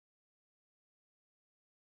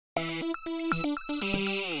Hello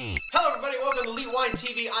everybody, welcome to Elite Wine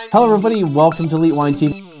TV. Hello everybody, welcome to Elite Wine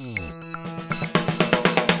TV.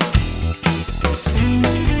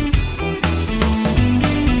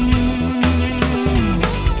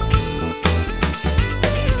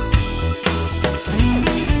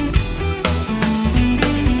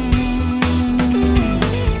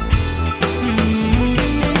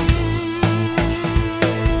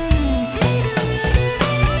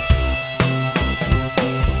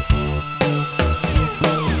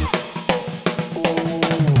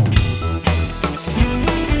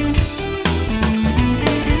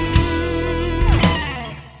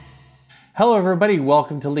 Hello everybody,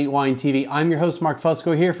 welcome to Elite Wine TV. I'm your host Mark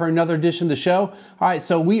Fusco here for another edition of the show. All right,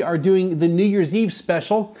 so we are doing the New Year's Eve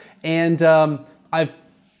special, and I've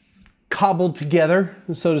cobbled together,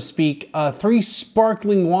 so to speak, 3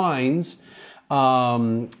 sparkling wines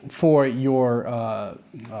for your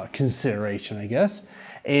consideration, I guess.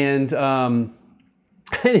 And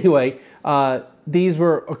anyway, these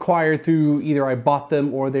were acquired through either I bought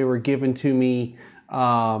them or they were given to me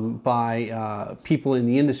by people in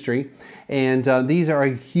the industry, and these are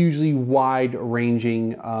a hugely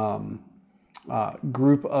wide-ranging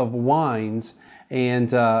group of wines, and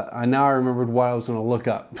now I remembered what I was going to look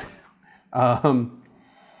up.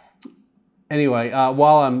 Anyway,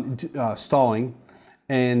 while I'm stalling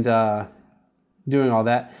and doing all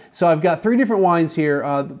that, so I've got 3 different wines here.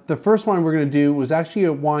 The first one we're going to do was actually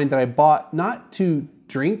a wine that I bought not to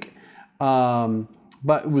drink, but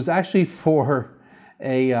it was actually for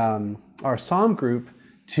our SOM group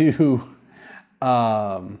to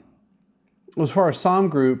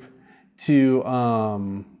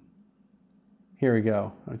here we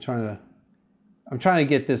go. I'm trying to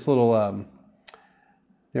get this little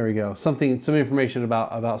there we go, some information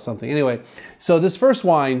about something. Anyway, so this first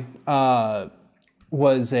wine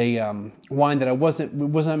was a wine that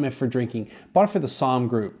wasn't meant for drinking. Bought it for the SOM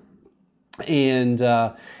group, and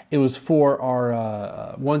it was for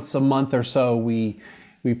our once a month or so we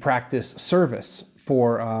practice service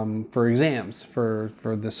for exams, for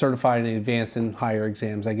the certified and advanced and higher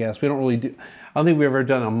exams, I guess. We don't really do, I don't think we've ever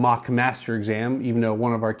done a mock master exam, even though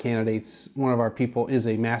one of our people is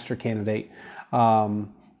a master candidate.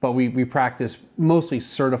 But we practice mostly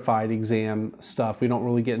certified exam stuff. We don't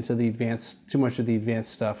really get into the advanced, too much of the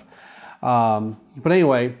advanced stuff. But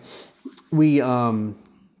anyway, we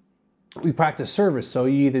practice service. So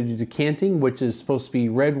you either do decanting, which is supposed to be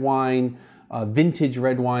red wine, vintage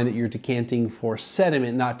red wine that you're decanting for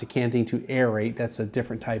sediment, not decanting to aerate. That's a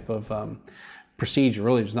different type of procedure.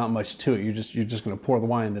 Really, there's not much to it. You're just going to pour the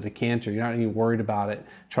wine in the decanter. You're not even worried about it,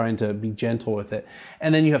 trying to be gentle with it.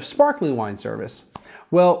 And then you have sparkling wine service.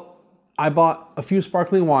 Well, I bought a few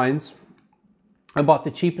sparkling wines. I bought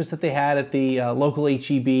the cheapest that they had at the local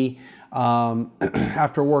HEB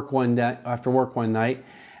after work one night,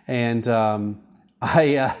 and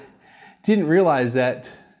I didn't realize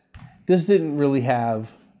that this didn't really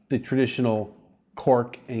have the traditional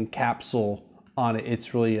cork and capsule on it.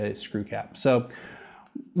 It's really a screw cap. So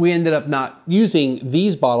we ended up not using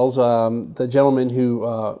these bottles. The gentleman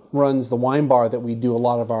who runs the wine bar that we do a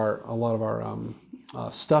lot of our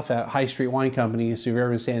stuff at, High Street Wine Company. So if you're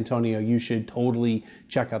ever in San Antonio, you should totally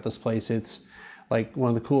check out this place. It's like one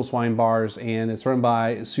of the coolest wine bars, and it's run by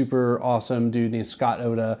a super awesome dude named Scott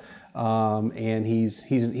Oda, and he's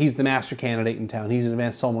the master candidate in town. He's an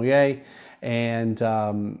advanced sommelier, and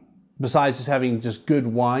besides just having just good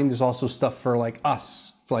wine, there's also stuff for like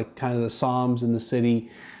us, for like kind of the somms in the city.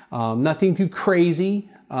 Nothing too crazy,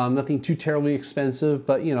 nothing too terribly expensive,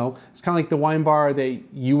 but you know, it's kind of like the wine bar that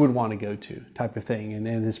you would want to go to type of thing, and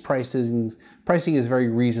his pricing is very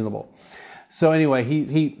reasonable. So anyway,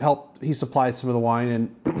 he supplied some of the wine,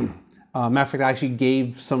 and matter of fact, I actually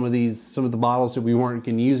gave some of the bottles that we weren't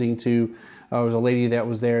using to, there was a lady that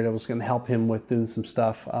was there that was going to help him with doing some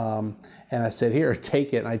stuff, and I said, here,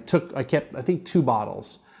 take it. And I kept, I think, 2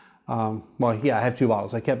 bottles. Well, yeah, I have 2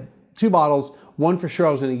 bottles. I kept 2 bottles, one for sure I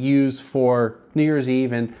was going to use for New Year's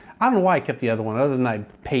Eve, and I don't know why I kept the other one, other than I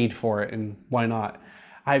paid for it, and why not?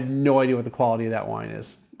 I have no idea what the quality of that wine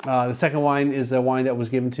is. The second wine is a wine that was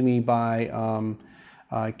given to me by,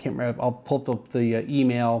 I can't remember, I'll pull up the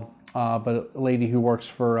email, but a lady who works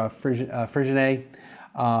for Frigionet,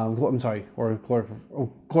 I'm sorry, or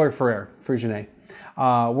Gloria Ferrer, Frigionet,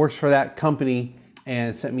 works for that company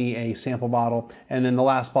and sent me a sample bottle. And then the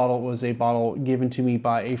last bottle was a bottle given to me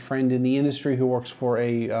by a friend in the industry who works for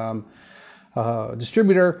a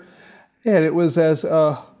distributor. And it was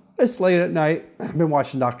it's late at night. I've been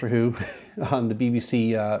watching Doctor Who on the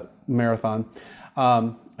BBC marathon.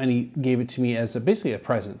 And he gave it to me as basically a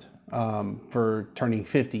present for turning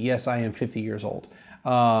 50. Yes, I am 50 years old.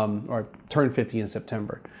 or I turned 50 in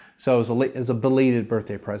September. So it was a belated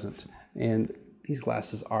birthday present. And these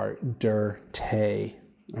glasses are dirty.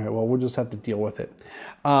 All right, well, we'll just have to deal with it.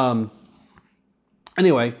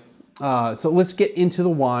 Anyway, so let's get into the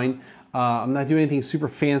wine. I'm not doing anything super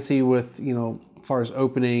fancy with, as far as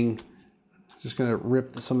opening. Just gonna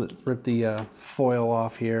rip the foil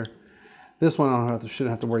off here. This one I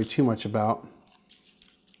shouldn't have to worry too much about.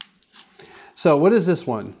 So what is this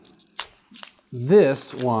one?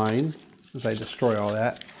 This wine, as I destroy all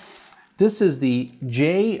that, this is the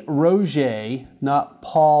J. Roget, not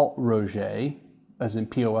Paul Roget, as in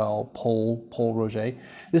P-O-L, Paul Roget.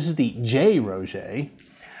 This is the J. Roget,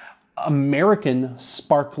 American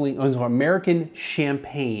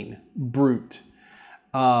Champagne Brut.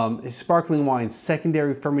 A sparkling wine,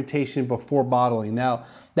 secondary fermentation before bottling. Now,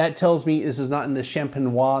 that tells me this is not in the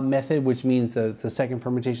champenois method, which means the second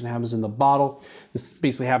fermentation happens in the bottle. This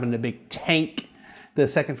basically happened in a big tank. The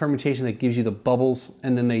second fermentation that gives you the bubbles,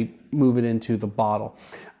 and then they move it into the bottle.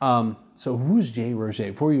 So who's J.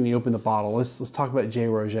 Roget? Before we even open the bottle, let's talk about J.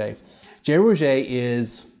 Roget. J. Roget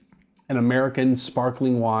is an American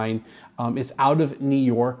sparkling wine. It's out of New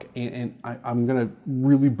York, and I'm gonna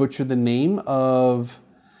really butcher the name of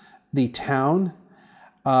the town.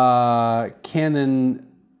 Canandaigua.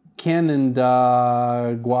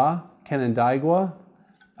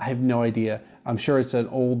 I have no idea. I'm sure it's an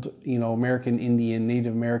old, American Indian,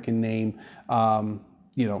 Native American name,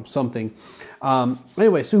 something.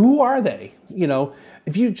 Anyway, so who are they?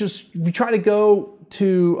 If you try to go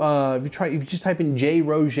to, if you just type in J.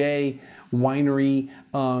 Roget winery,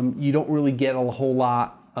 you don't really get a whole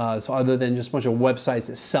lot. So other than just a bunch of websites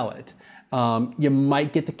that sell it, you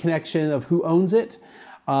might get the connection of who owns it.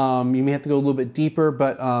 You may have to go a little bit deeper,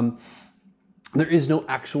 but there is no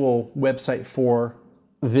actual website for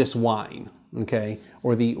this wine, okay,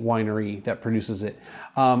 or the winery that produces it.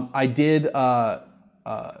 I did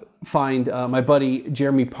find my buddy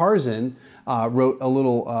Jeremy Parzan wrote a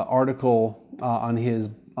little article on his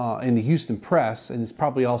in the Houston Press, and it's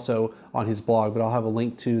probably also on his blog, but I'll have a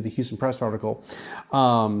link to the Houston Press article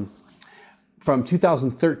from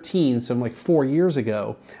 2013, so like 4 years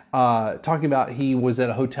ago, talking about he was at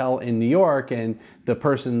a hotel in New York, and the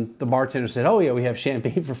bartender said, "Oh yeah, we have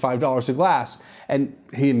champagne for $5 a glass," and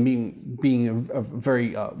he, being a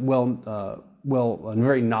very well and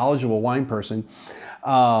very knowledgeable wine person,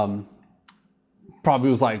 probably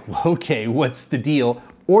was like, "Okay, what's the deal?"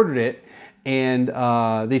 Ordered it, and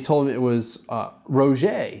they told him it was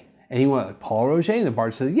Roget, and he went like, "Paul Roget?" And the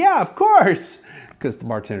bartender said, "Yeah, of course," because the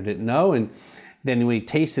bartender didn't know. And then when he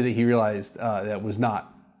tasted it, he realized that was not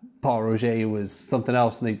Paul Roget, it was something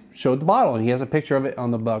else, and they showed the bottle, and he has a picture of it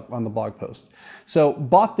on the blog post. So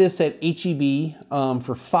bought this at H-E-B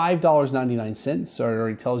for $5.99. So it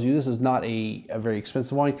already tells you this is not a very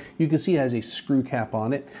expensive wine. You can see it has a screw cap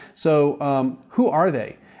on it. So who are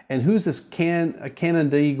they? And who's this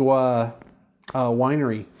Canandaigua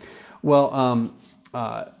winery? Well,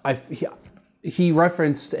 he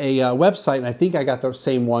referenced a website, and I think I got the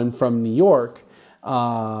same one from New York,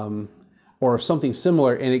 or something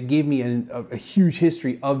similar, and it gave me a huge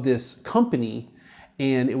history of this company,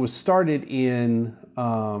 and it was started in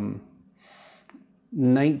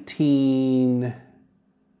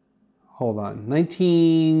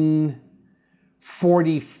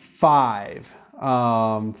 1945,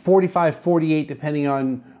 45, 48, depending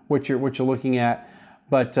on what you're looking at,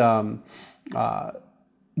 but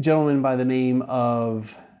gentleman by the name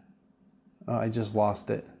of, I just lost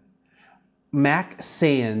it, Mac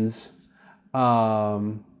Sands.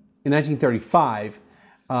 In 1935,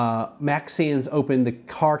 Mac Sands opened the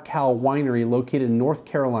Carcal Winery located in North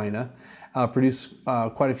Carolina, produced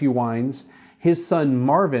quite a few wines. His son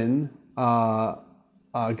Marvin got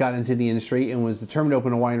into the industry and was determined to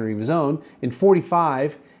open a winery of his own. In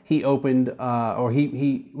 45, he opened,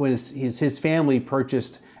 when his family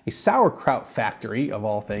purchased a sauerkraut factory, of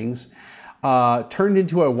all things, turned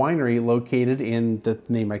into a winery located in, the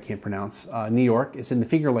name I can't pronounce, New York. It's in the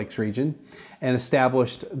Finger Lakes region, and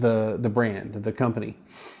established the brand, the company.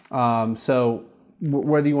 So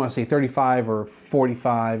whether you want to say 35 or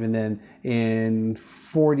 45, and then in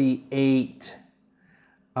 48,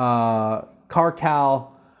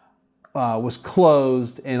 Carcal was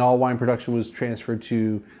closed, and all wine production was transferred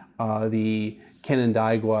to the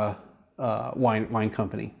Canandaigua wine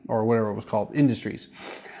company, or whatever it was called, Industries.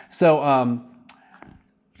 So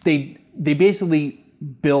they basically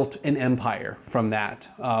built an empire from that.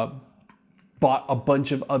 Bought a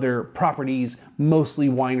bunch of other properties, mostly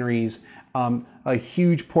wineries, a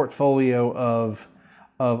huge portfolio of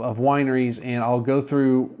wineries, and I'll go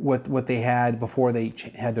through what they had before they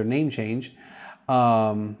had their name change.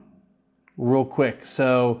 real quick.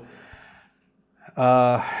 So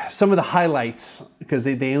some of the highlights, because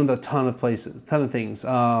they owned a ton of places, a ton of things.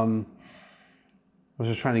 I was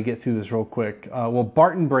just trying to get through this real quick. Well,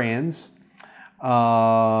 Barton Brands. So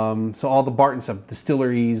all the Barton stuff,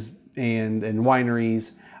 distilleries and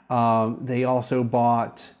wineries. They also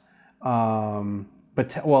bought,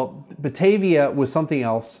 Batavia was something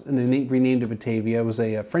else, and they renamed it Batavia. It was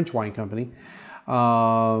a French wine company.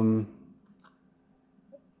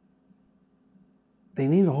 They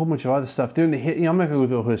named a whole bunch of other stuff. During the I'm not going to go through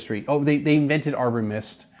the whole history. Oh, they invented Arbor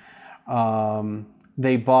Mist.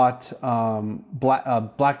 They bought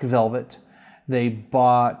Black Velvet. They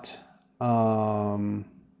bought, over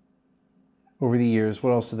the years,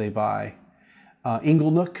 what else did they buy?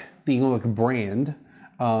 Inglenook, the Inglenook brand.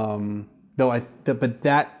 But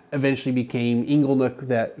that eventually became Inglenook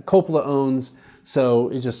that Coppola owns. So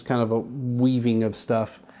it's just kind of a weaving of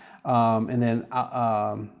stuff. And then,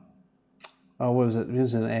 what was it? It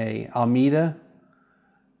was an A. Almeida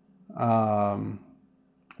winery.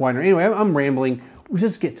 Anyway, I'm rambling. We'll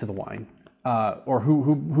just get to the wine. Or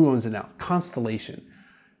who owns it now? Constellation.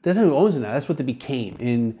 That's not who owns it now. That's what they became.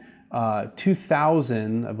 In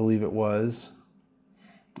 2000, I believe it was.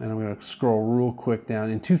 And I'm going to scroll real quick down.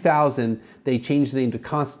 In 2000, they changed the name to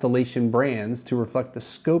Constellation Brands to reflect the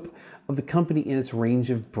scope of the company and its range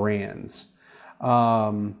of brands.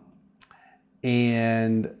 And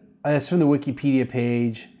that's from the Wikipedia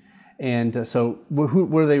page. And so what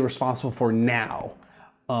are they responsible for now?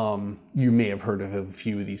 You may have heard of a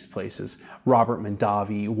few of these places. Robert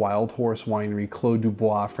Mondavi, Wild Horse Winery, Claude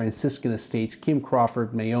Dubois, Franciscan Estates, Kim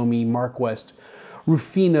Crawford, Naomi, Mark West,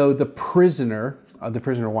 Rufino, The Prisoner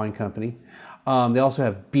Wine Company. They also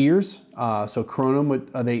have beers. So Corona,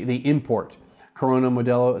 they import Corona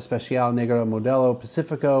Modelo Especial, Negro Modelo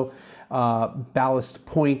Pacifico, Ballast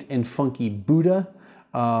Point, and Funky Buddha.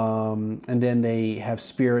 And then they have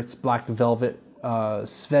spirits, Black Velvet,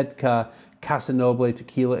 Svedka, Casa Noble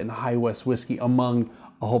Tequila, and High West Whiskey, among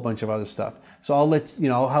a whole bunch of other stuff. So I'll let you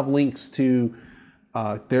know. I'll have links to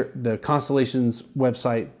the Constellation's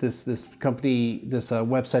website. This company, this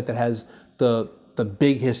website that has the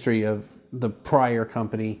big history of the prior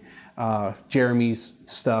company, Jeremy's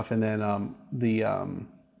stuff, and then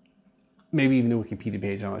maybe even the Wikipedia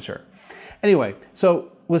page. I'm not sure. Anyway,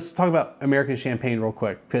 so let's talk about American Champagne real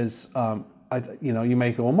quick, because you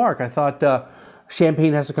might go, well, Mark, I thought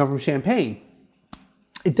champagne has to come from Champagne.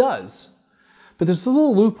 It does, but there's a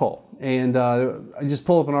little loophole. And I just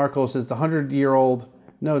pulled up an article that says the 100-year-old.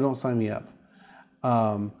 No, don't sign me up.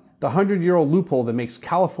 The 100-year-old loophole that makes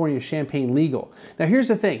California champagne legal. Now, here's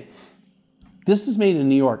the thing. This is made in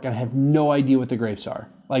New York, and I have no idea what the grapes are.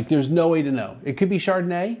 Like, there's no way to know. It could be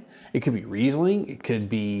Chardonnay. It could be Riesling. It could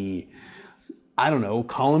be, I don't know,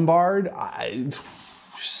 Colombard,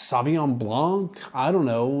 Sauvignon Blanc. I don't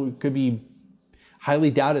know. It could be,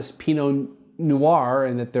 highly doubt it's Pinot Noir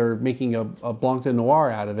and that they're making a Blanc de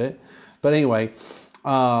Noir out of it. But anyway,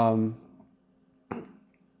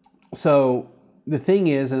 so the thing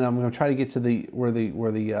is, and I'm going to try to get to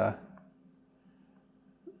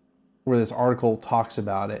where this article talks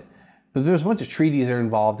about it. But there's a bunch of treaties that are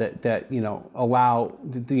involved that allow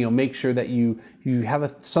make sure that you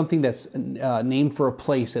have something that's named for a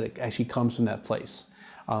place that it actually comes from that place.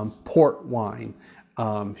 Port wine,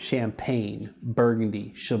 Champagne,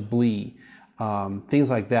 Burgundy, Chablis, things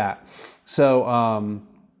like that. So I'm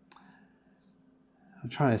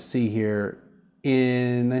trying to see here.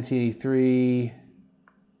 In 1983.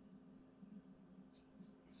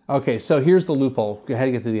 Okay, so here's the loophole. Go ahead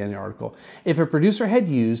and get to the end of the article. If a producer had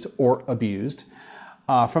used or abused,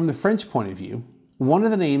 from the French point of view, one of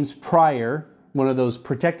the names prior, one of those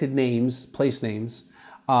protected names, place names,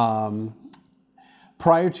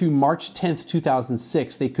 prior to March 10th,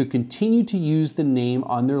 2006, they could continue to use the name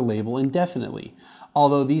on their label indefinitely.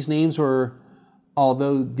 Although these names were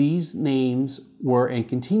and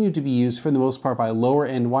continue to be used for the most part by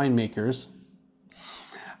lower-end winemakers,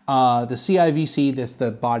 the CIVC, that's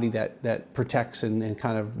the body that protects and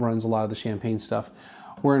kind of runs a lot of the champagne stuff,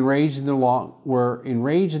 were enraged in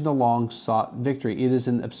the long-sought victory. It is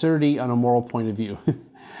an absurdity on a moral point of view.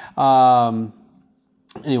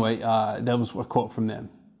 Anyway, that was a quote from them.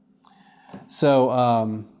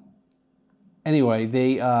 So anyway,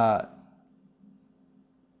 they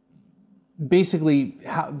basically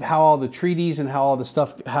how all the treaties and how all the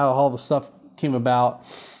stuff came about.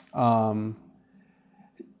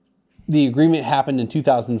 The agreement happened in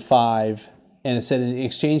 2005, and it said in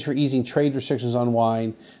exchange for easing trade restrictions on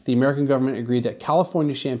wine, the American government agreed that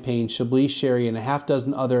California Champagne, Chablis Sherry, and a half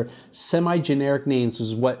dozen other semi-generic names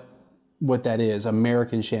was what what that is,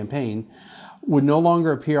 American Champagne, would no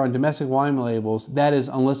longer appear on domestic wine labels. That is,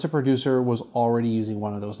 unless the producer was already using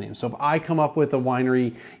one of those names. So if I come up with a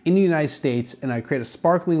winery in the United States and I create a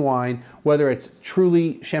sparkling wine, whether it's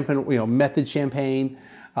truly champagne, method champagne,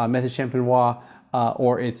 method champenois,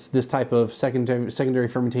 or it's this type of secondary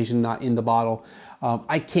fermentation not in the bottle,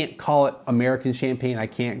 I can't call it American Champagne. I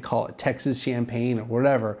can't call it Texas Champagne or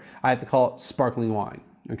whatever. I have to call it sparkling wine.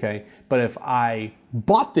 Okay, but if I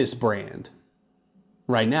bought this brand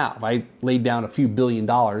right now, if I laid down a few $1 billion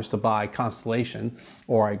to buy Constellation,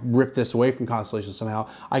 or I ripped this away from Constellation somehow,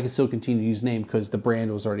 I can still continue to use the name because the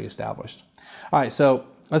brand was already established. All right, so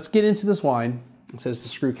let's get into this wine. It says the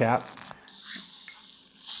screw cap.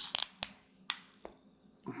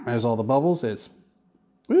 There's all the bubbles. It's,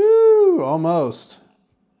 woo, almost.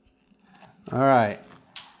 All right.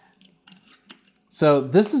 So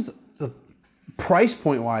this is, price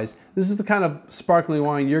point wise, this is the kind of sparkling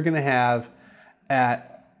wine you're going to have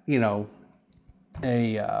at, a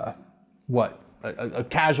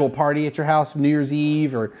casual party at your house, New Year's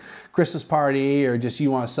Eve or Christmas party, or just you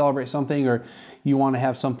want to celebrate something, or you want to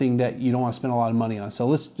have something that you don't want to spend a lot of money on. So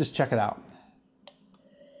let's just check it out.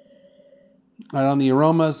 All right, on the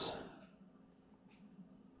aromas,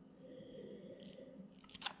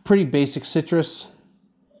 pretty basic citrus,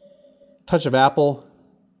 touch of apple,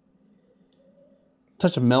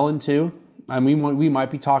 touch of melon too. I mean, we might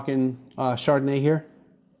be talking Chardonnay here.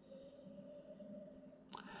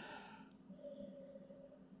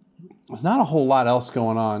 There's not a whole lot else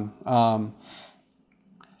going on.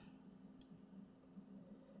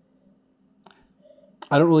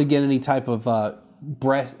 I don't really get any type of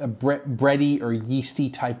bready or yeasty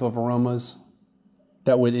type of aromas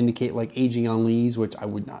that would indicate like aging on lees, which I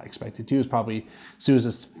would not expect it to. It's probably, as soon as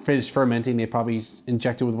it's finished fermenting, they probably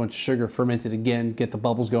inject it with a bunch of sugar, ferment it again, get the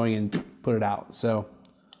bubbles going, and put it out. So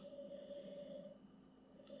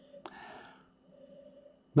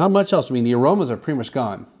not much else. I mean, the aromas are pretty much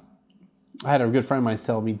gone. I had a good friend of mine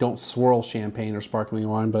tell me don't swirl champagne or sparkling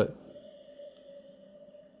wine, but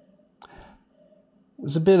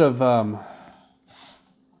there's a bit of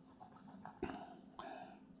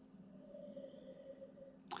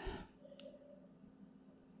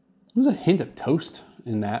there's a hint of toast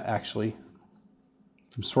in that, actually,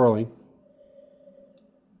 from swirling.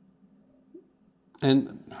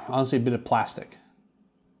 And honestly, a bit of plastic.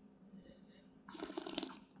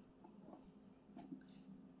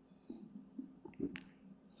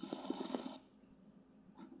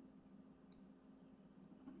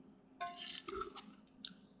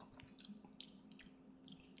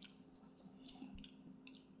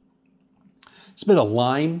 It's a bit of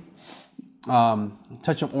lime.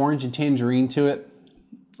 Touch of orange and tangerine to it.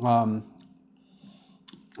 And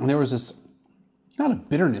there was this, not a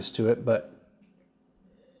bitterness to it, but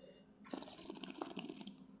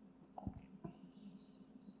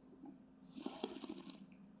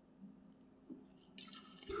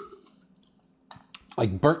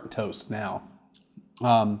like burnt toast now.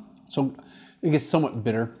 So it gets somewhat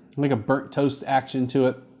bitter, like a burnt toast action to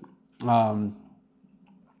it.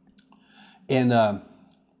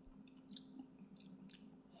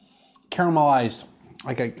 Caramelized,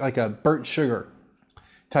 like a burnt sugar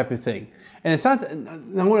type of thing. And it's not,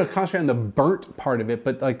 I'm going to concentrate on the burnt part of it,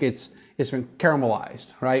 but like it's been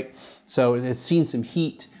caramelized, right? So it's seen some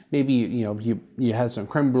heat. Maybe you had some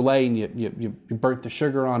creme brulee and you burnt the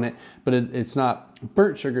sugar on it, but it's not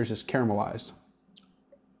burnt sugar, it's just caramelized.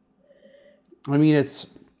 I mean, it's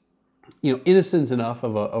innocent enough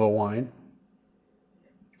of a wine.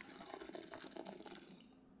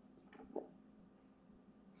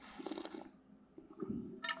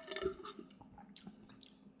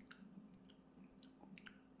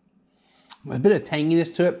 A bit of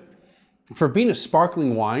tanginess to it. For being a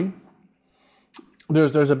sparkling wine,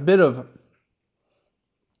 there's a bit of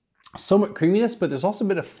somewhat creaminess, but there's also a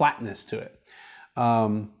bit of flatness to it.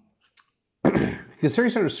 Considering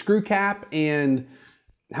sort of screw cap and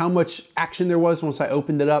how much action there was once I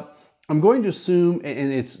opened it up, I'm going to assume,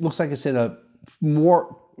 and it looks like it's in a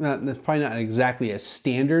more, it's probably not exactly a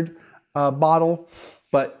standard bottle,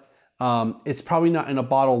 but it's probably not in a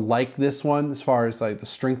bottle like this one as far as like the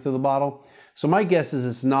strength of the bottle. So my guess is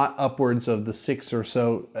it's not upwards of the 6 or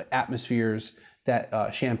so atmospheres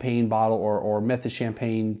that champagne bottle or method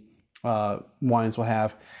champagne wines will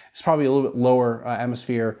have. It's probably a little bit lower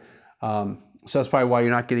atmosphere. So that's probably why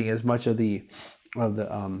you're not getting as much of the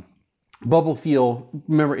bubble feel.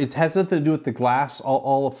 Remember, it has nothing to do with the glass.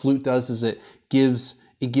 All a flute does is it gives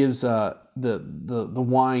the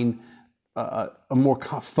wine a more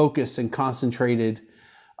focused and concentrated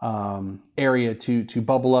area to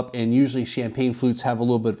bubble up, and usually champagne flutes have a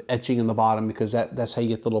little bit of etching in the bottom because that's how you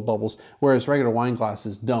get the little bubbles, whereas regular wine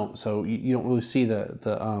glasses don't, so you don't really see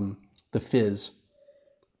the fizz.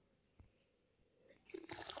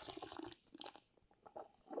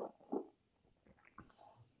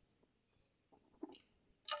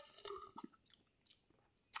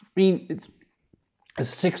 I mean, it's a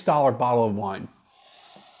 $6 bottle of wine.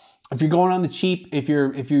 If you're going on the cheap, if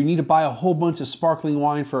you need to buy a whole bunch of sparkling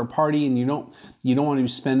wine for a party and you don't want to be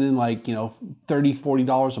spending like, you know, $30,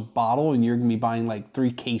 $40 a bottle, and you're going to be buying like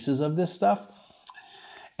 3 cases of this stuff,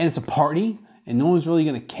 and it's a party and no one's really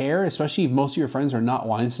going to care, especially if most of your friends are not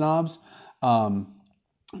wine snobs,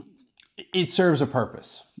 it serves a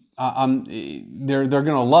purpose. They're going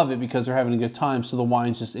to love it because they're having a good time. So the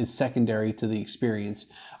wine's just, it's secondary to the experience.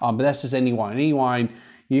 But that's just any wine. Any wine,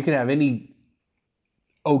 you can have any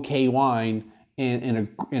okay wine in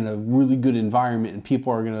a really good environment, and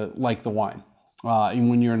people are going to like the wine.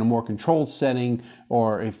 And when you're in a more controlled setting,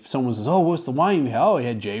 or if someone says, "Oh, what's the wine you had?" "Oh, we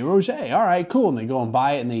had J. Roget." "All right, cool." And they go and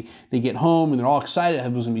buy it, and they get home and they're all excited.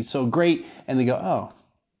 It was going to be so great. And they go, "Oh,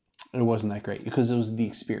 it wasn't that great," because it was the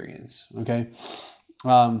experience. Okay.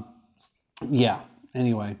 Yeah.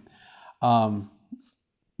 Anyway,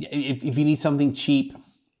 if you need something cheap,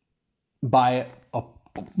 buy it.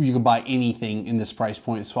 You can buy anything in this price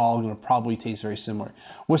point. It's all going to probably taste very similar.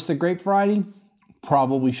 What's the grape variety?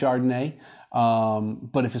 Probably Chardonnay.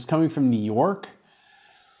 But if it's coming from New York,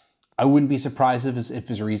 I wouldn't be surprised if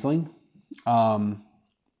it's Riesling. I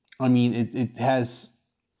mean, it has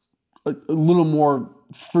a little more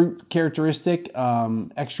fruit characteristic,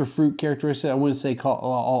 extra fruit characteristic. I wouldn't say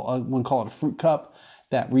I wouldn't call it a fruit cup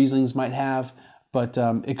that Rieslings might have, but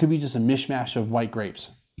it could be just a mishmash of white grapes.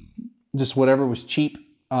 Just whatever was cheap,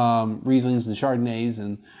 Rieslings and Chardonnays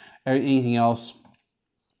and anything else.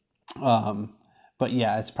 But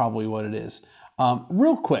yeah, it's probably what it is.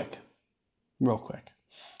 Real quick.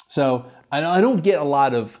 So I don't get a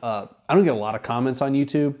lot of comments on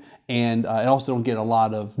YouTube, and I also don't get a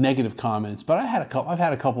lot of negative comments. But I've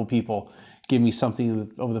had a couple people give me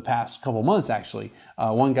something over the past couple months. Actually,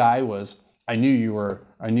 one guy was, I knew you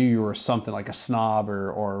were something like a snob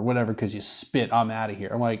or whatever because you spit. I'm out of here.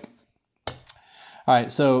 I'm like, all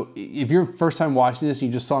right. So if you're first time watching this and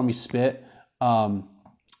you just saw me spit,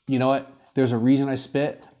 you know what? There's a reason I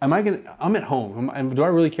spit. I'm at home. Do I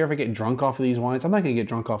really care if I get drunk off of these wines? I'm not going to get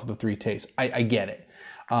drunk off of the 3 tastes. I get it.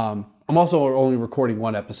 I'm also only recording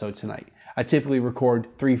 1 episode tonight. I typically record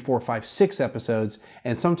 3, 4, 5, 6 episodes,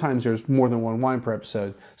 and sometimes there's more than 1 wine per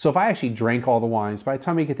episode. So if I actually drank all the wines, by the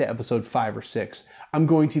time I get to episode 5 or 6, I'm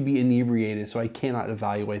going to be inebriated, so I cannot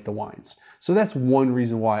evaluate the wines. So that's one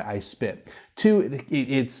reason why I spit. 2,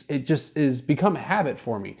 it just is become a habit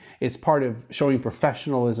for me. It's part of showing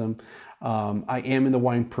professionalism. I am in the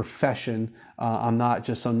wine profession. I'm not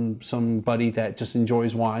just somebody that just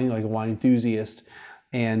enjoys wine, like a wine enthusiast,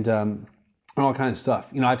 and all kinds of stuff.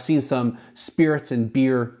 You know, I've seen some spirits and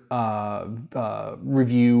beer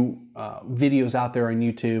review videos out there on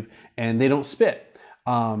YouTube, and they don't spit.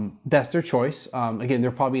 That's their choice. Again,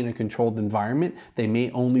 they're probably in a controlled environment. They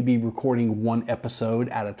may only be recording 1 episode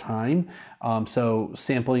at a time. So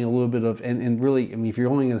sampling a little bit of, and really, I mean, if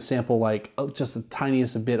you're only going to sample like just the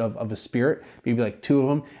tiniest bit of a spirit, maybe like 2 of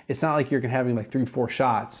them, it's not like you're having like 3, 4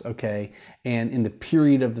 shots, okay? And in the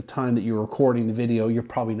period of the time that you're recording the video, you're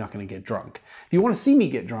probably not going to get drunk. If you want to see me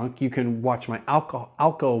get drunk, you can watch my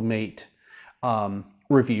Alcomate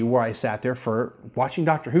review where I sat there for watching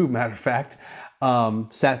Doctor Who, matter of fact.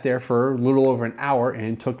 Sat there for a little over an hour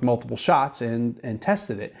and took multiple shots and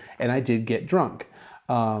tested it, and I did get drunk.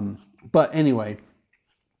 But anyway,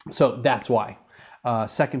 so that's why.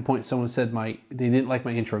 Second point, someone said they didn't like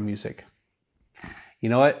my intro music. You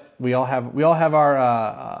know what? We all have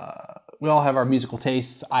our musical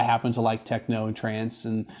tastes. I happen to like techno and trance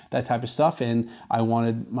and that type of stuff, and I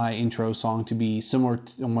wanted my intro song to be similar.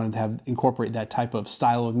 I wanted to incorporate that type of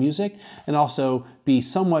style of music, and also be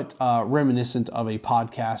somewhat reminiscent of a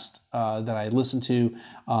podcast that I listen to,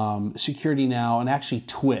 Security Now, and actually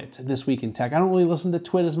Twit, This Week in Tech. I don't really listen to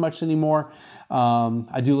Twit as much anymore.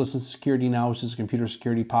 I do listen to Security Now, which is a computer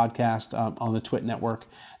security podcast on the Twit network.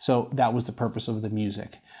 So that was the purpose of the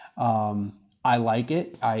music. I like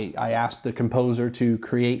it. I asked the composer to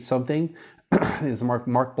create something. It's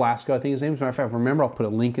Mark Blasco, I think his name is. As a matter of fact, remember, I'll put a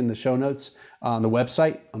link in the show notes on the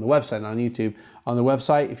website, not on YouTube. On the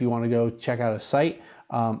website, if you want to go check out a site.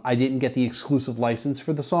 I didn't get the exclusive license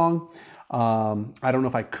for the song. I don't know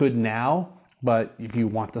if I could now, but if you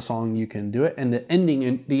want the song, you can do it. And the ending,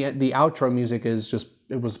 and the outro music is just,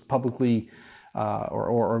 it was publicly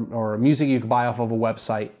or music you could buy off of a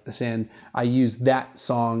website. And I used that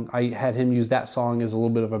song. I had him use that song as a little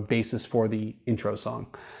bit of a basis for the intro song.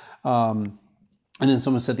 And then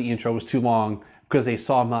someone said the intro was too long because they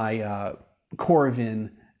saw my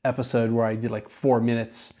Corvin episode where I did like 4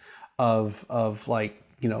 minutes of like,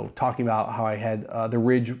 you know, talking about how I had the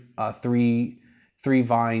Ridge three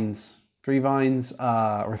vineyards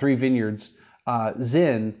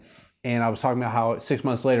Zin, and I was talking about how 6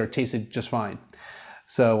 months later it tasted just fine.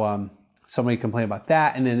 So somebody complained about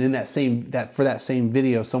that, and then in for that same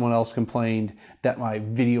video, someone else complained that my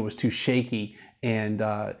video was too shaky and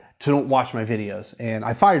to don't watch my videos. And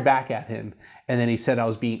I fired back at him, and then he said I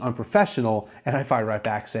was being unprofessional, and I fired right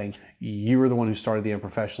back saying, "You were the one who started the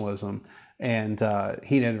unprofessionalism." And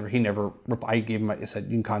he never. I gave him. I said,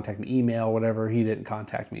 "You can contact me, email, whatever." He didn't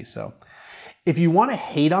contact me. So, if you want to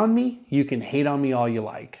hate on me, you can hate on me all you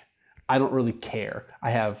like. I don't really care. I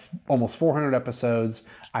have almost 400 episodes.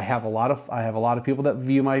 I have a lot of people that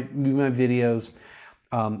view my videos.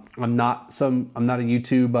 I'm not a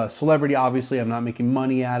YouTube celebrity. Obviously, I'm not making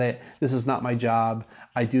money at it. This is not my job.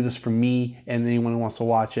 I do this for me and anyone who wants to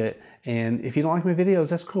watch it. And if you don't like my videos,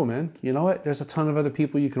 that's cool, man. You know what? There's a ton of other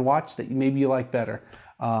people you can watch that maybe you like better.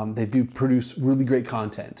 They do produce really great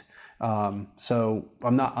content. So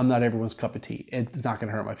I'm not everyone's cup of tea. It's not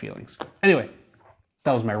going to hurt my feelings. Anyway,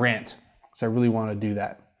 that was my rant because I really want to do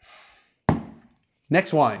that.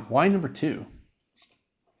 Next wine number 2.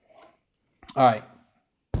 All right.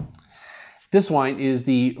 This wine is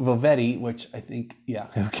the Voveti, which I think, yeah,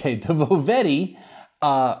 okay, the Voveti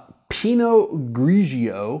Pinot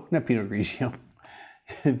Grigio, not Pinot Grigio,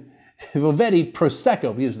 Voveti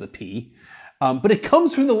Prosecco, because of the P, but it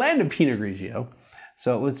comes from the land of Pinot Grigio.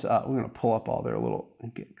 So let's, we're going to pull up all their little,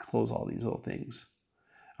 close all these little things.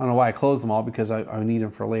 I don't know why I closed them all, because I need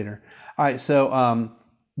them for later. All right, so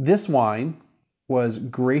this wine was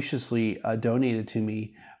graciously donated to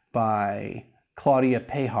me by Claudia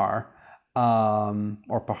Pahar,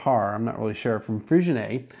 or Pahar, I'm not really sure, from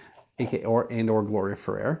Frigionet, or Gloria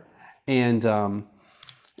Ferrer. And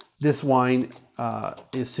this wine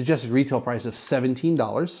is suggested retail price of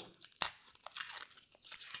 $17.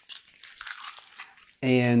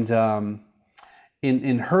 And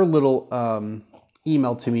in her little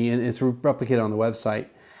email to me, and it's replicated on the website,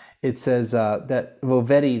 it says that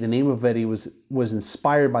Voveti, the name of Voveti, was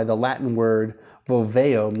inspired by the Latin word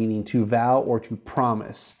voveo, meaning to vow or to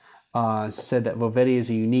promise. Said that Voveti is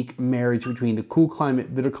a unique marriage between the cool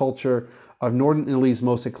climate viticulture of northern Italy's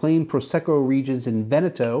most acclaimed Prosecco regions in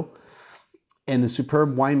Veneto and the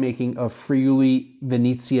superb winemaking of Friuli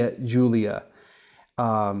Venezia Giulia.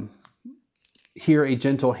 Here, a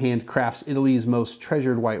gentle hand crafts Italy's most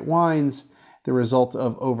treasured white wines. The result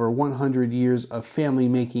of over 100 years of family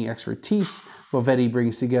making expertise, Voveti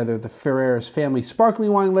brings together the Ferrera's family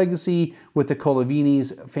sparkling wine legacy with the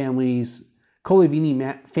Colavini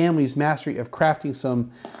family's mastery of crafting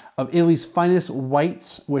some of Italy's finest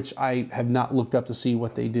whites, which I have not looked up to see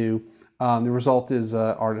what they do. The result is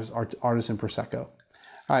artisan Prosecco. All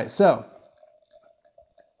right, so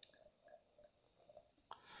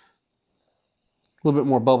a little bit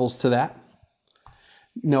more bubbles to that.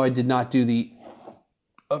 No, I did not do the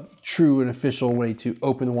true and official way to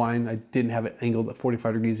open the wine. I didn't have it angled at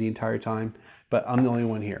 45 degrees the entire time, but I'm the only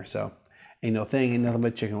one here, so ain't no thing, ain't nothing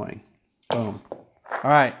but chicken wing. Boom. All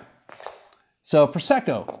right. So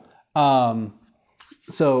Prosecco.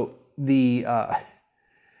 So the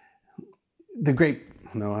grape.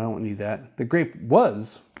 No, I don't need that. The grape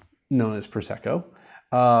was known as Prosecco,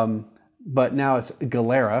 but now it's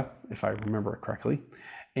Galera, if I remember it correctly.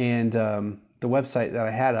 And the website that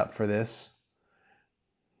I had up for this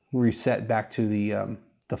reset back to the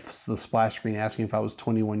splash screen asking if I was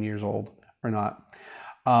 21 years old or not.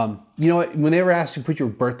 You know what? When they were asked to put your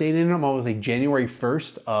birth date in them, I was like January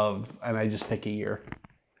 1st of, and I just pick a year.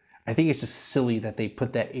 I think it's just silly that they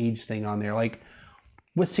put that age thing on there. Like,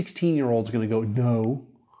 what 16-year-old's going to go no,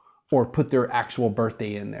 or put their actual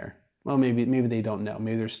birthday in there? Well, maybe they don't know.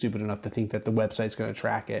 Maybe they're stupid enough to think that the website's going to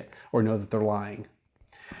track it or know that they're lying.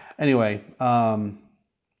 Anyway,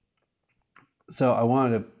 so I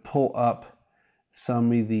wanted to pull up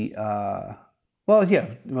some of the. Well, I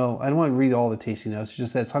don't want to read all the tasting notes. It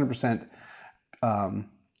just says 100%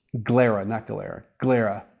 Glera, not Galera.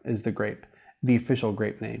 Glera is the grape, the official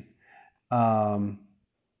grape name. And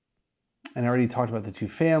I already talked about the two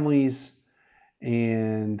families,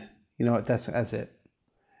 and you know what? That's it.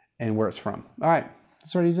 And where it's from. All right,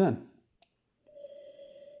 it's already done.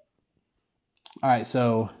 All right,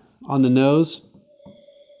 so on the nose,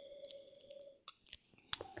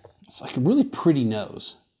 it's like a really pretty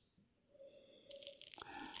nose.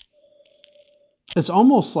 it's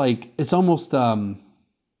almost like almost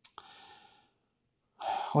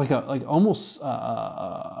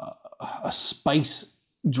a spice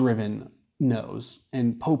driven nose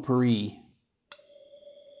and potpourri.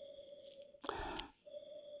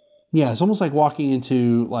 Yeah, it's almost like walking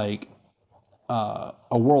into like a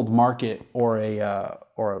world market or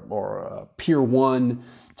a Pier 1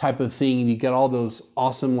 type of thing, and you get all those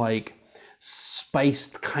awesome like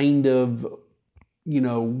spiced kind of, you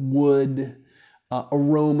know, wood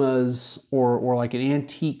aromas, or like an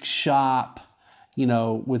antique shop, you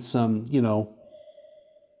know, with some, you know,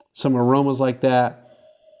 some aromas like that.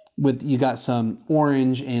 With, you got some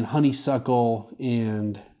orange and honeysuckle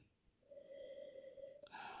and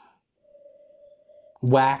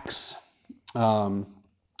wax,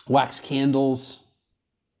 wax candles.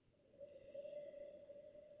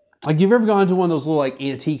 Like, you've ever gone to one of those little like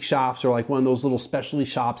antique shops, or like one of those little specialty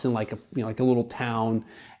shops in like a, you know, like a little town,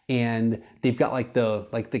 and they've got like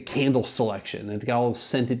the candle selection, and they've got all those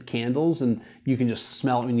scented candles, and you can just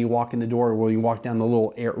smell it when you walk in the door, or you walk down the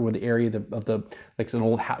little area, or the area of the, like it's an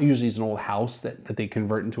old house, usually it's an old house that they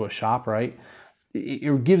convert into a shop, right?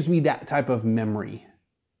 It gives me that type of memory.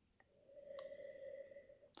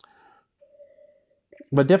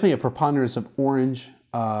 But definitely a preponderance of orange,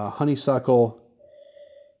 honeysuckle,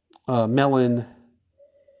 melon,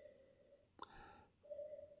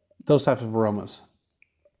 those types of aromas.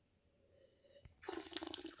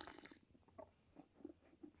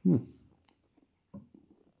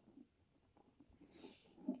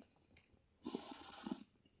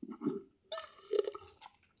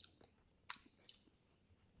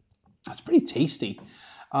 That's pretty tasty.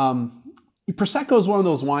 Prosecco is one of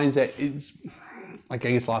those wines that is, like,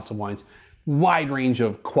 I guess lots of wines, wide range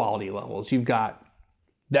of quality levels. You've got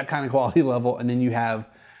that kind of quality level, and then you have,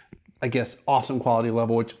 I guess, awesome quality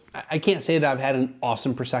level, which I can't say that I've had an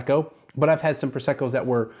awesome Prosecco, but I've had some Proseccos that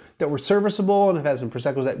were serviceable, and I've had some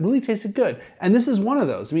Proseccos that really tasted good. And this is one of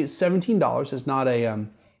those. I mean, it's $17. It's not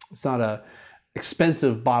a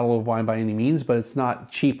expensive bottle of wine by any means, but it's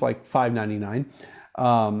not cheap like $5.99.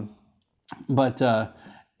 But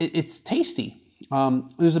it's tasty.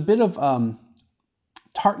 There's a bit of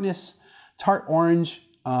tartness, tart orange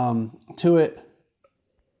to it.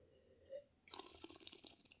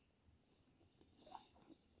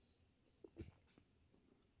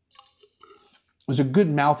 There's a good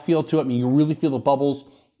mouthfeel to it. I mean, you really feel the bubbles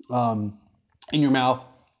in your mouth.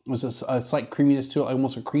 There's a slight creaminess to it,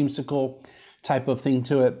 almost a creamsicle type of thing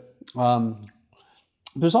to it.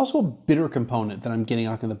 There's also a bitter component that I'm getting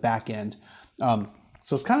on the back end. So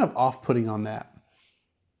it's kind of off-putting on that.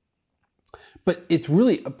 But it's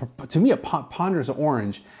really, to me, a ponderous of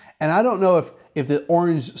orange. And I don't know if the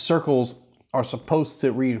orange circles are supposed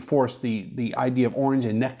to reinforce the idea of orange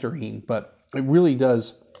and nectarine, but it really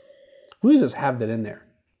does have that in there.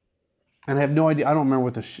 And I have no idea. I don't remember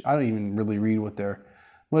what I don't even really read what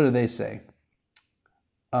do they say?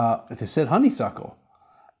 They said honeysuckle.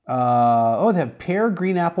 Oh, they have pear,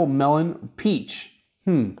 green apple, melon, peach.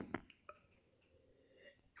 I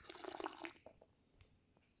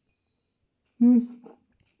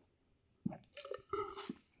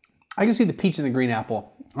can see the peach and the green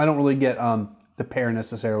apple. I don't really get the pear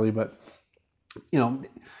necessarily, but, you know,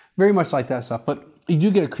 very much like that stuff. But you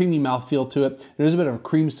do get a creamy mouthfeel to it. There's a bit of a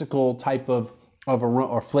creamsicle type of aroma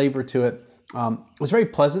or flavor to it. It's very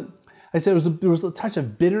pleasant. Like I said, there was a touch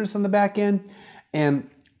of bitterness on the back end, and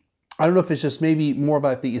I don't know if it's just maybe more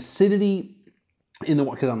about the acidity in the,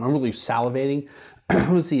 because I'm really salivating. It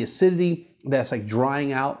was the acidity that's like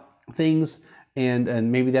drying out things,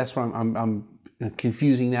 and maybe that's why I'm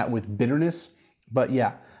confusing that with bitterness. But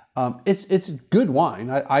yeah, it's good wine.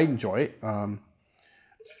 I enjoy it.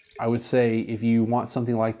 I would say if you want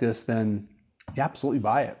something like this, then yeah, absolutely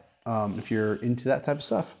buy it. If you're into that type of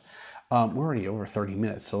stuff. We're already over 30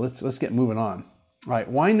 minutes, so let's get moving on. All right,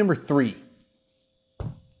 wine number 3.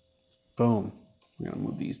 Boom. We're gonna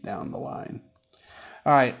move these down the line.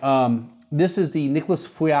 All right, this is the Nicolas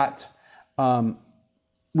Feuillatte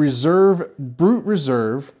Brut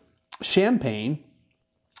Reserve Champagne.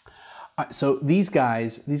 So these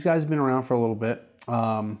guys have been around for a little bit.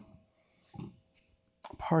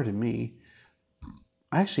 Pardon me.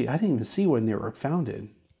 Actually, I didn't even see when they were founded.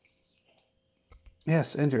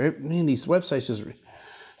 Yes, enter. I mean, these websites just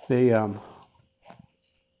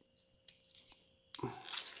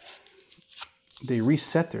they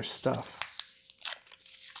reset their stuff.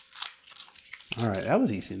 All right, that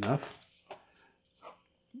was easy enough.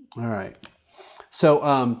 All right.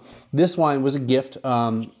 So this wine was a gift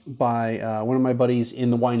by one of my buddies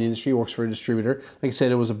in the wine industry. He works for a distributor. Like I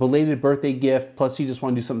said, it was a belated birthday gift. Plus, he just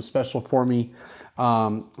wanted to do something special for me.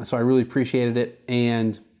 So I really appreciated it.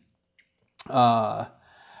 And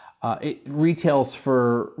it retails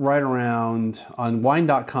for right around, on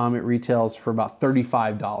wine.com, it retails for about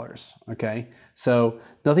 $35. Okay. So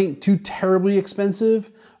nothing too terribly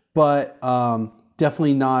expensive, but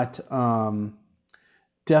definitely not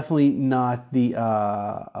the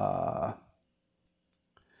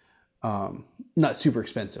not super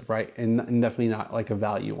expensive, right? And definitely not like a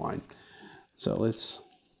value wine. So let's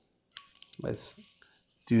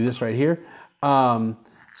do this right here.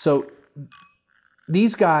 So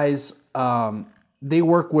these guys, they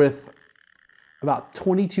work with about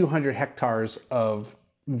 2,200 hectares of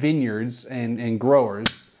vineyards and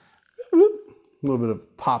growers. A little bit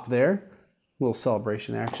of pop there, a little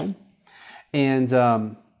celebration action. And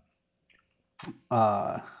oh,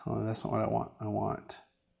 that's not what I want. I want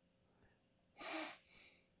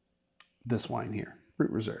this wine here,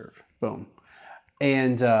 Brut Reserve. Boom.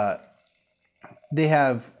 And they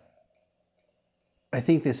have, I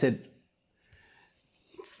think they said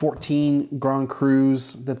 14 Grand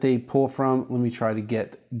Crus that they pull from. Let me try to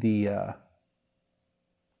get the,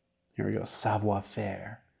 here we go, Savoir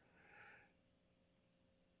Faire.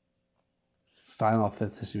 Style and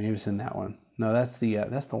authenticity, maybe it's in that one. No, that's the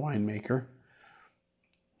winemaker.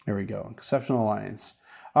 There we go, Exceptional Alliance.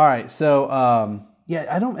 All right, so yeah,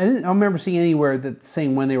 I don't remember seeing anywhere that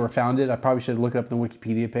saying when they were founded. I probably should look it up on the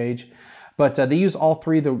Wikipedia page. But they use all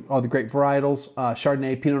three of the grape varietals,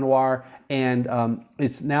 Chardonnay, Pinot Noir, and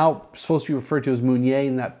it's now supposed to be referred to as Meunier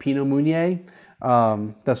and not Pinot Meunier.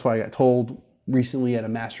 That's what I got told recently at a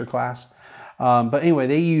master class. But anyway,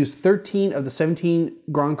 they use 13 of the 17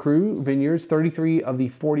 Grand Cru vineyards, 33 of the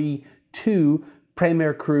 42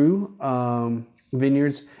 Premier Cru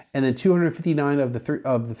vineyards, and then 259 of the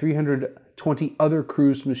 320 other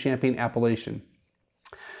crus from the Champagne appellation.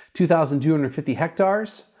 2,250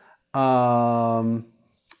 hectares was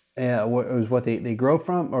what they grow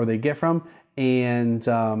from, or they get from, and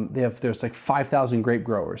there's like 5,000 grape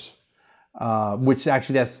growers, which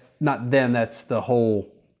actually that's not them, that's the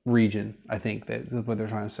whole region, I think that's what they're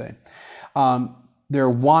trying to say. Their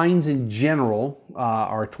wines in general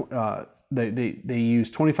they use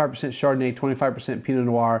 25% Chardonnay, 25% Pinot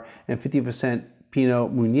Noir, and 50%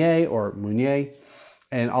 Pinot Meunier or Meunier.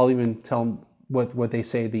 And I'll even tell them what they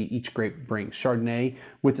say each grape brings. Chardonnay,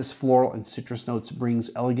 with its floral and citrus notes, brings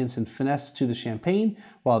elegance and finesse to the Champagne,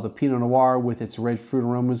 while the Pinot Noir, with its red fruit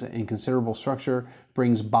aromas and considerable structure,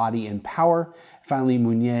 brings body and power. Finally,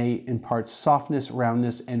 Meunier imparts softness,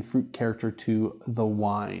 roundness, and fruit character to the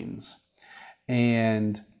wines.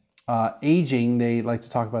 And aging, they like to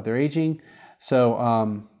talk about their aging.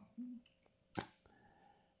 So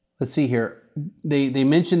let's see here. They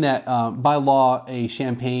mentioned that by law, a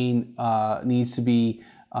champagne needs to be,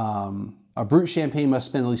 a Brut champagne must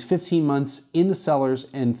spend at least 15 months in the cellars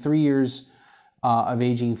and 3 years of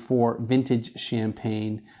aging for vintage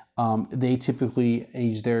champagne. They typically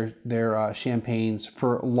age their champagnes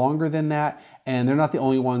for longer than that, and they're not the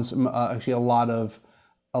only ones. Actually, a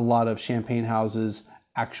lot of champagne houses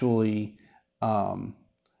actually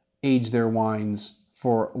age their wines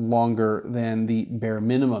for longer than the bare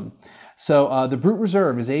minimum. So the Brut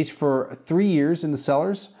Reserve is aged for 3 years in the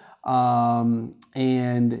cellars, and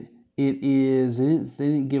it is. They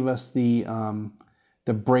didn't give us the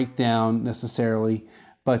breakdown necessarily,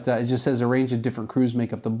 but it just says a range of different crus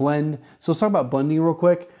make up the blend. So let's talk about blending real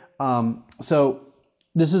quick. So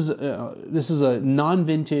this is a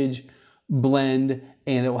non-vintage blend,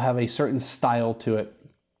 and it will have a certain style to it,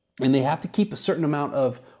 and they have to keep a certain amount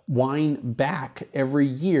of wine back every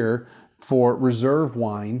year for reserve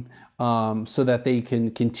wine, so that they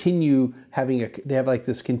can continue having they have like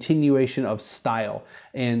this continuation of style.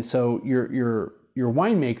 And so your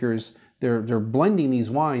winemakers, they're blending these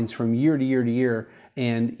wines from year to year to year,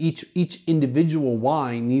 and each individual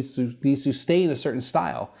wine needs to stay in a certain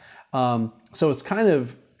style. So it's kind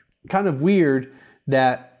of weird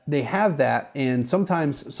that they have that, and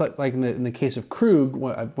sometimes, like in the case of Krug,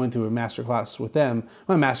 I went through a master class with them.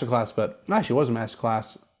 Not a master class, but actually it was a master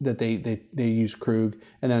class that they use Krug,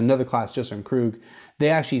 and then another class just on Krug. They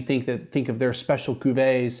actually think of their special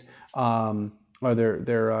cuvées or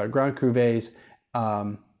their Grand Cuvées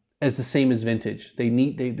as the same as vintage.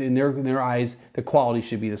 In their eyes, the quality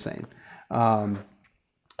should be the same.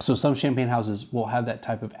 So some champagne houses will have that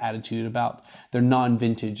type of attitude about their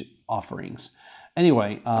non-vintage offerings.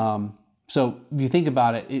 Anyway, so if you think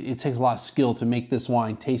about it, it takes a lot of skill to make this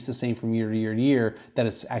wine taste the same from year to year to year that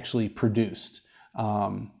it's actually produced.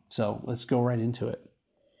 So let's go right into it.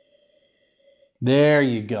 There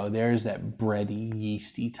you go. There's that bready,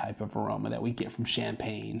 yeasty type of aroma that we get from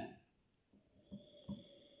champagne.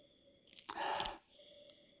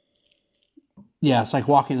 Yeah, it's like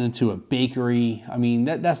walking into a bakery. I mean,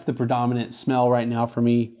 that's the predominant smell right now for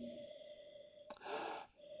me.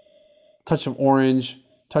 Touch of orange,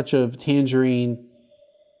 touch of tangerine,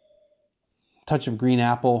 touch of green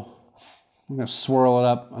apple. I'm going to swirl it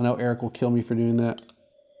up. I know Eric will kill me for doing that.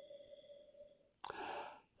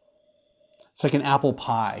 It's like an apple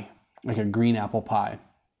pie, like a green apple pie.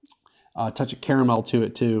 Touch of caramel to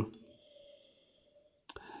it too.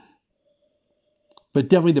 But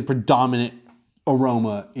definitely the predominant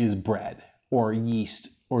aroma is bread or yeast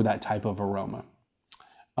or that type of aroma.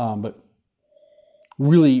 But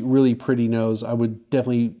really, really pretty nose. I would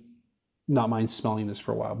definitely not mind smelling this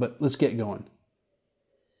for a while, but let's get going.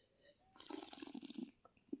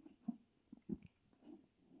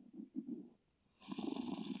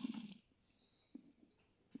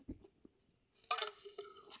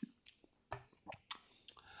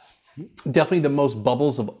 Definitely the most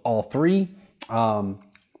bubbles of all three.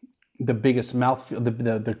 The biggest mouthfeel,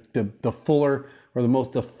 the fuller or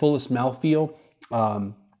the fullest mouthfeel.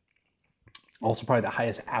 Also probably the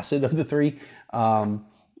highest acid of the three,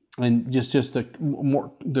 and just the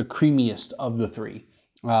creamiest of the three.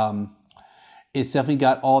 It's definitely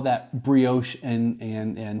got all that brioche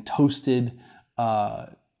and toasted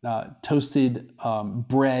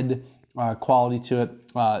bread quality to it.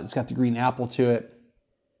 It's got the green apple to it.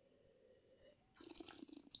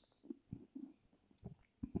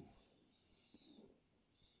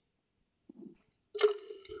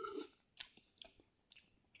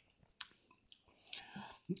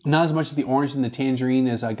 Not as much of the orange and the tangerine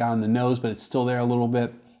as I got on the nose, but it's still there a little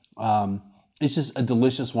bit. It's just a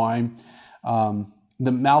delicious wine. The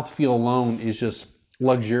mouthfeel alone is just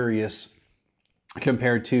luxurious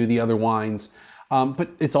compared to the other wines. But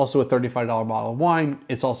it's also a $35 bottle of wine.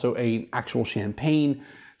 It's also an actual champagne.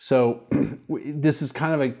 So this is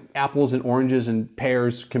kind of like apples and oranges and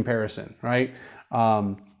pears comparison, right?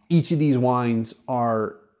 Each of these wines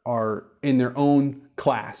are in their own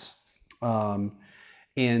class.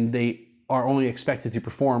 And they are only expected to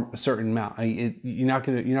perform a certain amount. You're not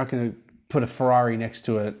gonna put a Ferrari next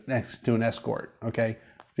to an Escort, okay?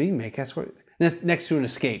 Do you make Escort next to an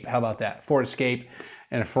Escape? How about that? Ford Escape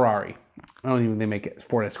and a Ferrari. I don't even think they make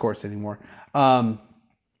Ford Escorts anymore. You're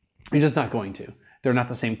just not going to. They're not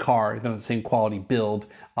the same car. They're not the same quality build.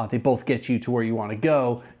 They both get you to where you want to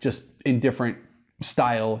go, just in different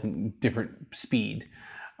style and different speed.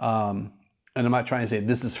 And I'm not trying to say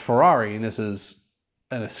this is Ferrari and this is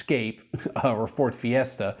an Escape or Ford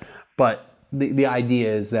Fiesta, but the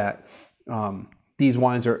idea is that these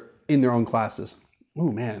wines are in their own classes.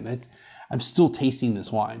 Oh man, I'm still tasting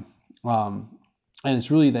this wine, and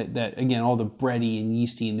it's really that again, all the bready and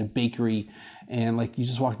yeasty and the bakery, and like you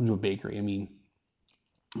just walked into a bakery. I mean,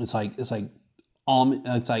 it's like almond.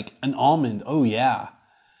 It's like an almond. Oh yeah,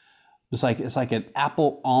 it's like an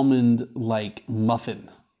apple almond like muffin,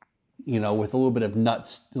 you know, with a little bit of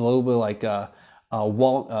nuts, a little bit like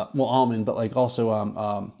almond, but like also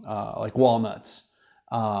like walnuts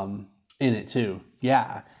in it too.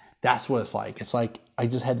 Yeah, that's what it's like. It's like I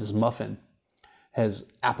just had this muffin, has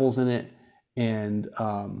apples in it and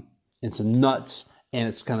some nuts, and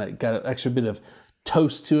it's kind of got an extra bit of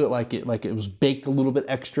toast to it, like it was baked a little bit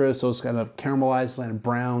extra, so it's kind of caramelized and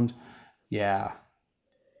browned. Yeah.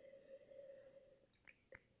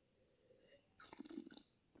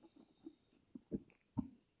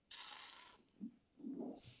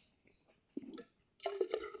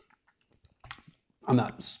 I'm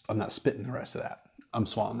not spitting the rest of that. I'm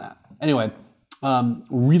swallowing that. Anyway,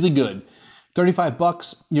 really good.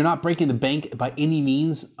 $35. You're not breaking the bank by any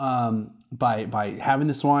means by having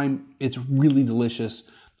this wine. It's really delicious.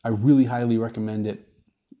 I really highly recommend it.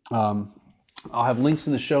 I'll have links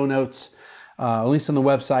in the show notes, links on the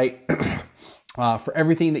website for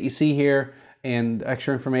everything that you see here and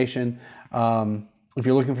extra information. If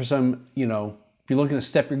you're looking for some, if you're looking to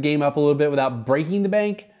step your game up a little bit without breaking the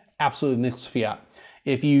bank, absolutely Nicolas Feuillatte.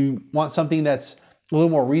 If you want something that's a little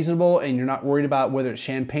more reasonable and you're not worried about whether it's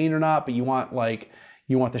champagne or not, but you want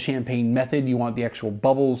the champagne method, you want the actual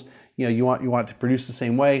bubbles, you want it to produce the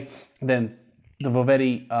same way, then the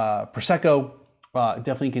Voveti Prosecco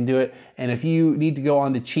definitely can do it. And if you need to go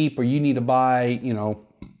on the cheap or you need to buy,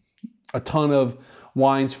 a ton of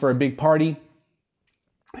wines for a big party,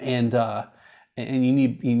 and you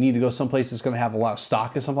need to go someplace that's going to have a lot of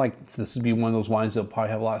stock or something like this, would be one of those wines they'll probably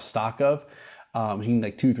have a lot of stock of. You need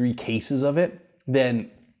like 2-3 cases of it. Then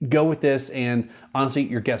go with this, and honestly,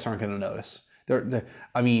 your guests aren't going to notice.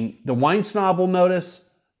 I mean, the wine snob will notice,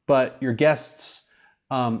 but your guests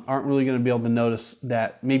aren't really going to be able to notice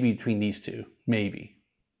that. Maybe between these two, maybe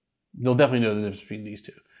they'll definitely know the difference between these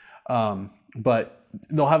two. But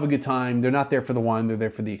they'll have a good time. They're not there for the wine; they're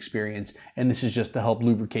there for the experience, and this is just to help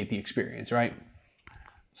lubricate the experience, right?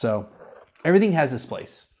 So everything has its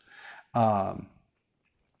place. If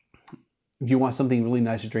you want something really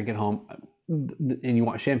nice to drink at home, and you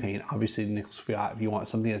want champagne, obviously Nicolas Feuillatte. If you want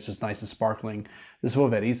something that's just nice and sparkling, this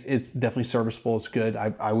Voveti's is definitely serviceable. It's good.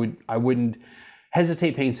 I wouldn't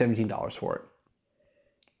hesitate paying $17 for it.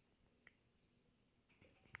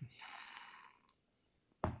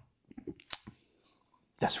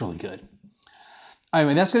 That's really good.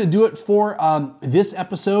 Anyway, that's going to do it for this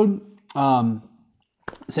episode.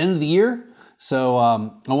 It's the end of the year. So I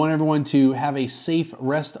want everyone to have a safe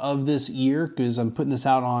rest of this year, because I'm putting this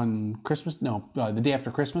out on Christmas. No, the day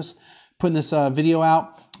after Christmas, putting this video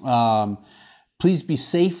out. Please be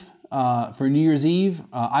safe for New Year's Eve.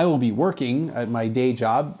 I will be working at my day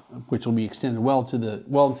job, which will be extended well into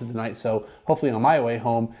the night. So hopefully on my way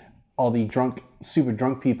home, all the super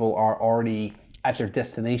drunk people are already at their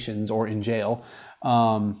destinations or in jail.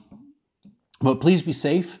 But please be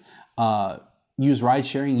safe. Use ride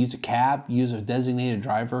sharing, use a cab, use a designated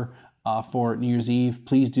driver for New Year's Eve.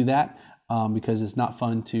 Please do that because it's not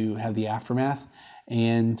fun to have the aftermath.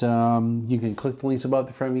 And you can click the links above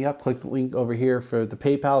to friend me up. Click the link over here for the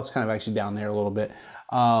PayPal. It's kind of actually down there a little bit.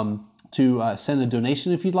 To send a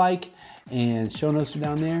donation if you'd like. And show notes are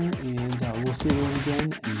down there. And we'll see everyone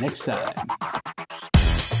again next time.